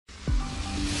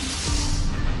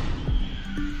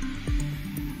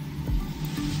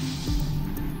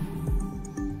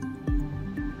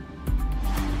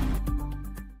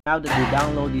Now that the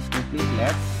download is complete,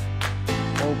 let's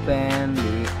open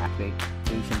the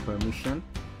application permission.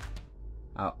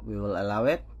 We will allow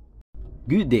it.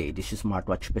 Good day, this is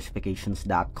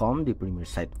smartwatchspecifications.com, the premier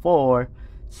site for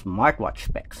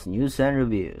smartwatch specs, news, and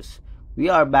reviews. We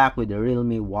are back with the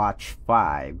Realme Watch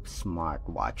 5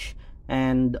 smartwatch,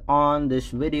 and on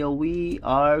this video we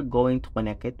are going to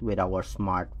connect it with our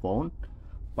smartphone,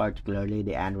 particularly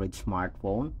the Android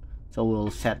smartphone. So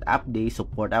we'll set up the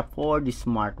support app for the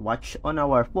smartwatch on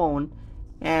our phone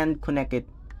and connect it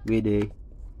with the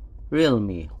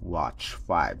Realme Watch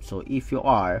 5. So if you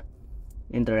are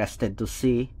interested to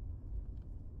see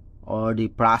or the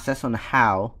process on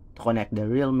how to connect the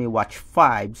Realme Watch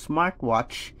 5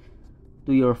 smartwatch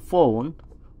to your phone,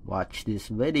 watch this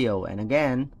video. And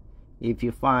again, if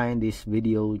you find this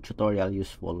video tutorial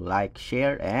useful, like,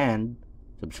 share, and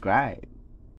subscribe.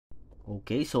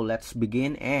 Okay, so let's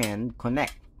begin and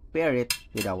pair it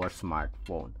with our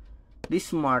smartphone.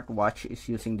 This smartwatch is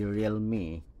using the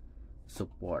Realme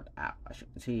Support App. As you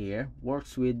can see here,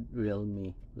 works with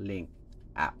Realme Link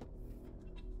app.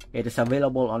 It is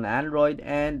available on Android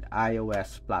and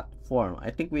iOS platform. I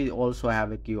think we also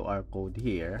have a QR code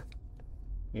here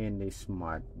in the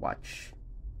smartwatch.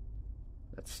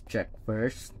 Let's check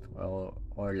first, or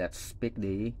let's speak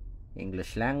the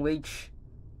English language.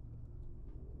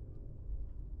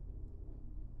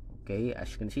 Okay,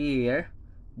 as you can see here,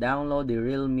 download the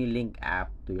Realme Link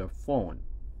app to your phone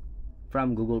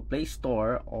from Google Play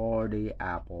Store or the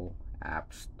Apple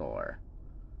App Store.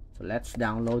 So let's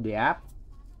download the app.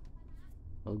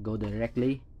 We'll go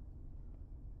directly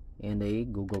in the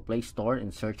Google Play Store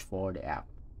and search for the app.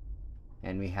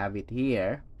 And we have it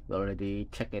here. We already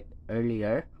checked it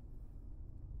earlier.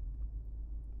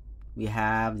 We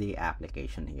have the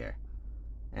application here.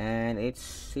 And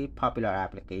it's a popular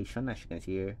application, as you can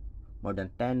see here. More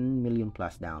than 10 million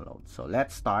plus downloads. So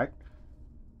let's start.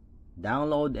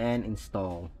 Download and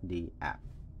install the app.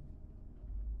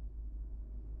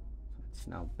 It's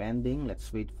now pending.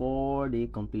 Let's wait for the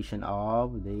completion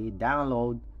of the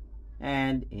download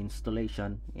and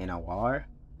installation in our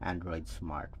Android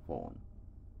smartphone.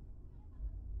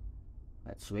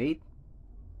 Let's wait.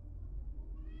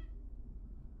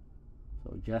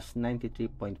 So just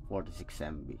 93.46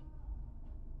 MB.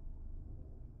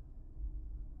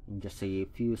 In just a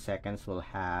few seconds, we'll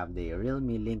have the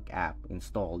Realme Link app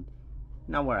installed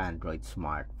in our Android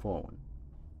smartphone.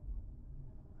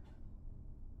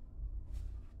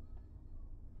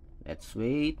 Let's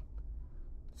wait.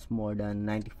 It's more than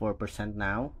 94%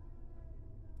 now,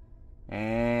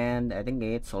 and I think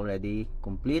it's already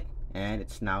complete and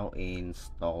it's now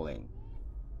installing.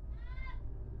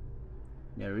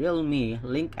 The Realme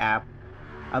Link app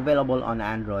available on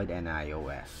Android and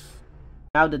iOS.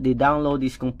 Now that the download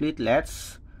is complete,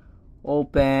 let's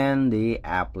open the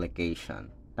application.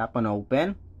 Tap on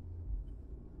open.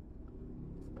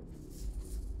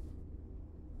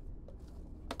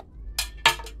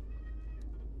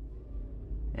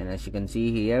 And as you can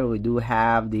see here, we do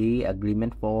have the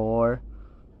agreement for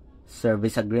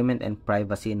service agreement and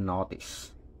privacy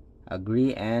notice.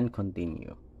 Agree and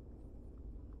continue.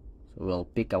 So we'll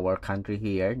pick our country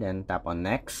here, then tap on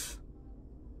next.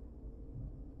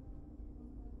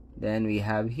 Then we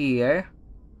have here,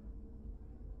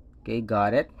 okay,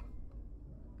 got it.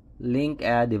 Link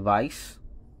a device.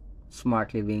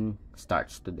 Smart living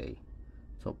starts today.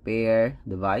 So pair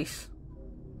device.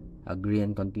 Agree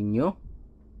and continue.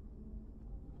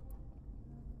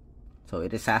 So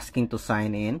it is asking to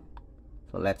sign in.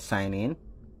 So let's sign in.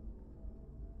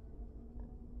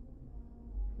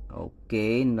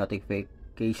 Okay,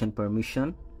 notification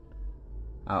permission.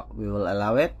 We will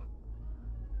allow it.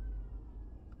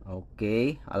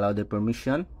 Okay, allow the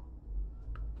permission.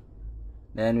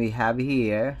 Then we have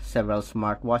here several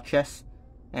smartwatches,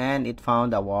 and it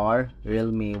found our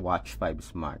Realme Watch 5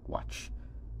 smartwatch.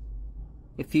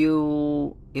 If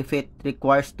it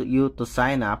requires you to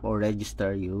sign up or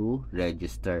register, you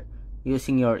register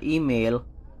using your email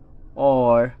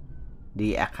or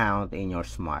the account in your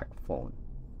smartphone.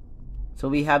 So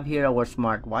we have here our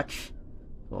smartwatch.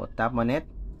 So tap on it.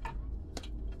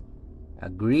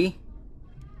 Agree.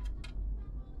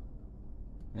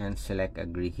 And select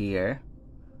agree here.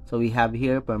 So we have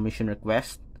here permission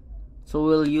request. So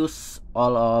we'll use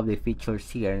all of the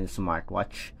features here in the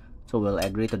smartwatch. So we'll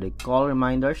agree to the call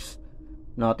reminders,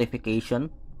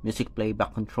 notification, music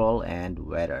playback control, and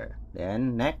weather.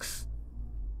 Then next,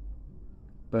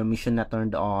 permission not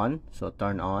turned on, so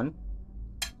turn on.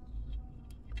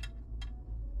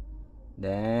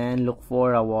 Then look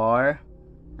for our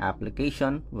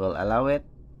application. We'll allow it.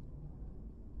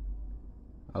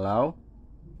 Allow.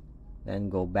 Then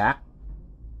go back.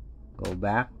 Go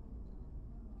back,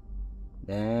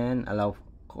 then allow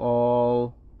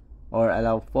call or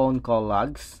allow phone call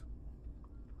logs,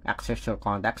 access your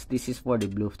contacts. This is for the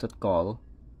Bluetooth call.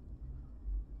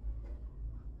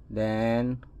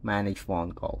 Then manage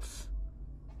phone calls.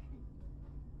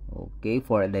 Okay,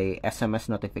 for the SMS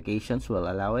notifications, we'll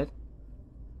allow it,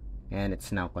 and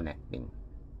it's now connecting.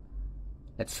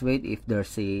 Let's wait if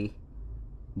there's a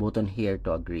button here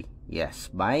to agree. Yes,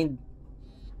 bind,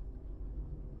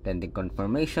 pending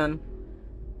confirmation,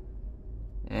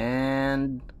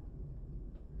 and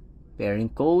pairing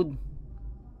code.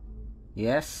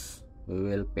 Yes, we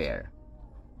will pair.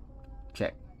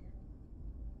 Check.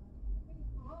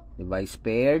 Device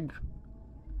paired.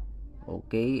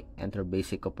 Okay, enter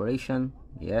basic operation.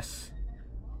 Yes.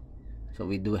 So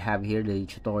we do have here the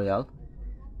tutorial.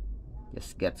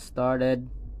 Just get started.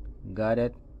 Got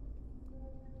it.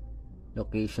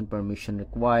 Location permission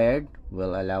required.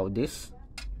 We'll allow this.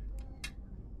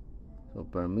 So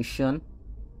permission.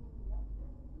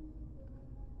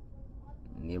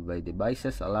 Nearby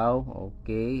devices, allow.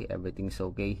 Okay, everything's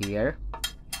okay here.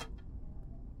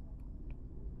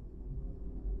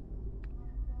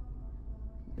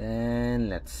 Then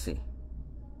let's see.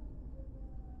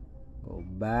 Go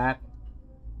back.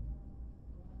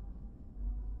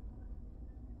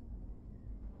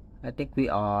 I think we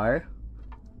are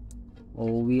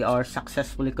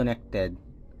successfully connected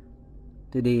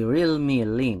to the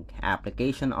Realme Link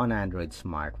application on Android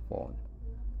smartphone.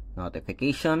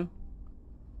 Notification.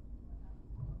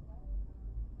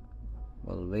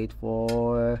 We'll wait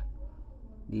for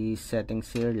the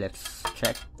settings here. Let's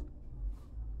check.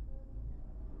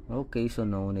 Okay, so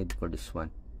no need for this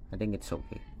one. I think it's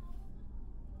okay.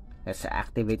 Let's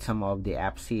activate some of the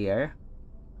apps here.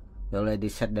 We already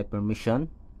set the permission.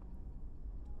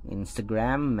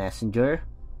 Instagram, Messenger.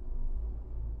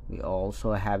 We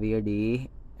also have here the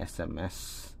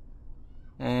SMS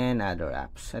and other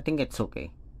apps. I think it's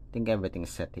okay. I think everything's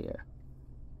set here.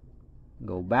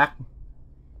 Go back.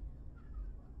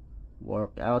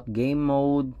 Workout, game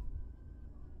mode,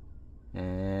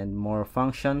 and more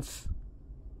functions.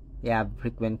 We have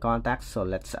frequent contacts, so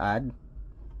let's add.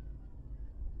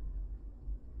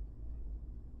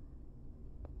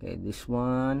 Okay, this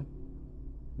one,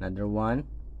 another one,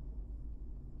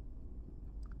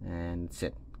 and that's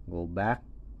it. Go back.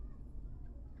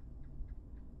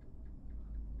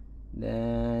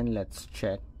 Then let's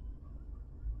check.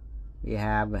 We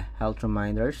have health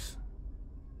reminders.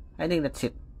 I think that's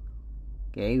it.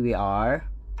 Okay, we are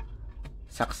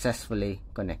successfully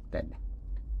connected.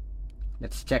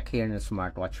 Let's check here in the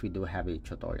smartwatch. We do have a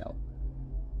tutorial.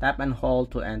 Tap and hold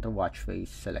to enter watch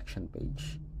face selection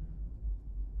page.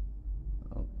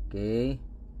 Okay.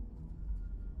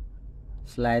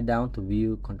 Slide down to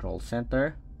view control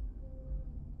center.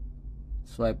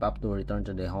 Swipe up to return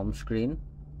to the home screen.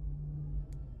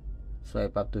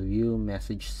 Swipe up to view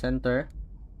message center.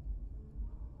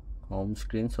 Home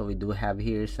screen. So we do have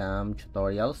here some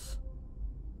tutorials.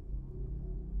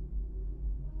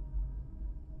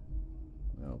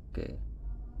 Okay,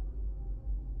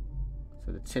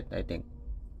 so that's it, I think.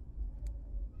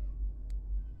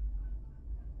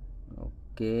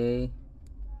 Okay,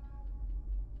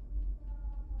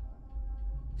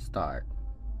 start.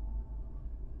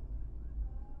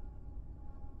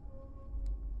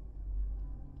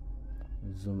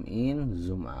 Zoom in,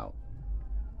 zoom out.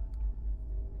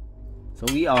 So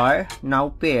we are now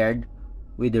paired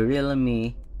with the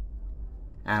Realme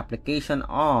application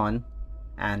on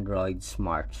Android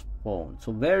smartphone.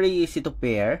 So very easy to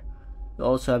pair. You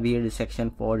also have here the section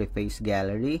for the face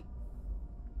gallery.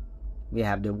 We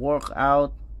have the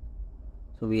workout.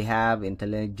 So we have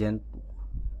intelligent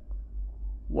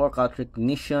workout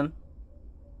recognition.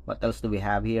 What else do we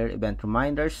have here? Event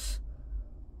reminders.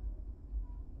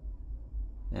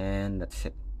 And that's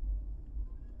it.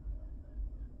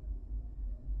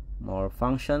 More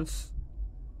functions.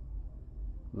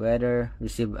 Weather,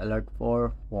 receive alert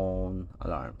for phone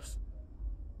alarms.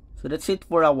 So that's it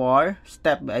for our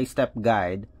step-by-step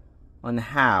guide on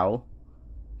how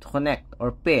to connect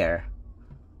or pair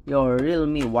your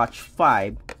Realme Watch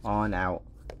 5 on our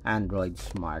Android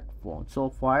smartphone. So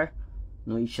far,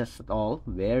 no issues at all.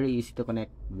 Very easy to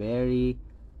connect, very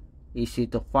easy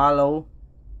to follow,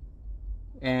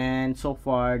 and so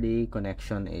far the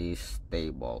connection is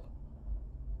stable.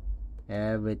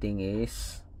 Everything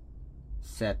is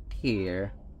set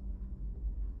here,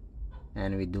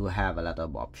 and we do have a lot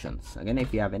of options. Again,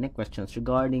 if you have any questions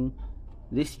regarding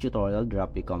this tutorial,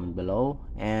 drop a comment below,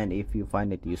 and if you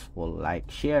find it useful, like,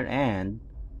 share, and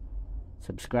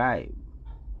subscribe.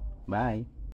 Bye.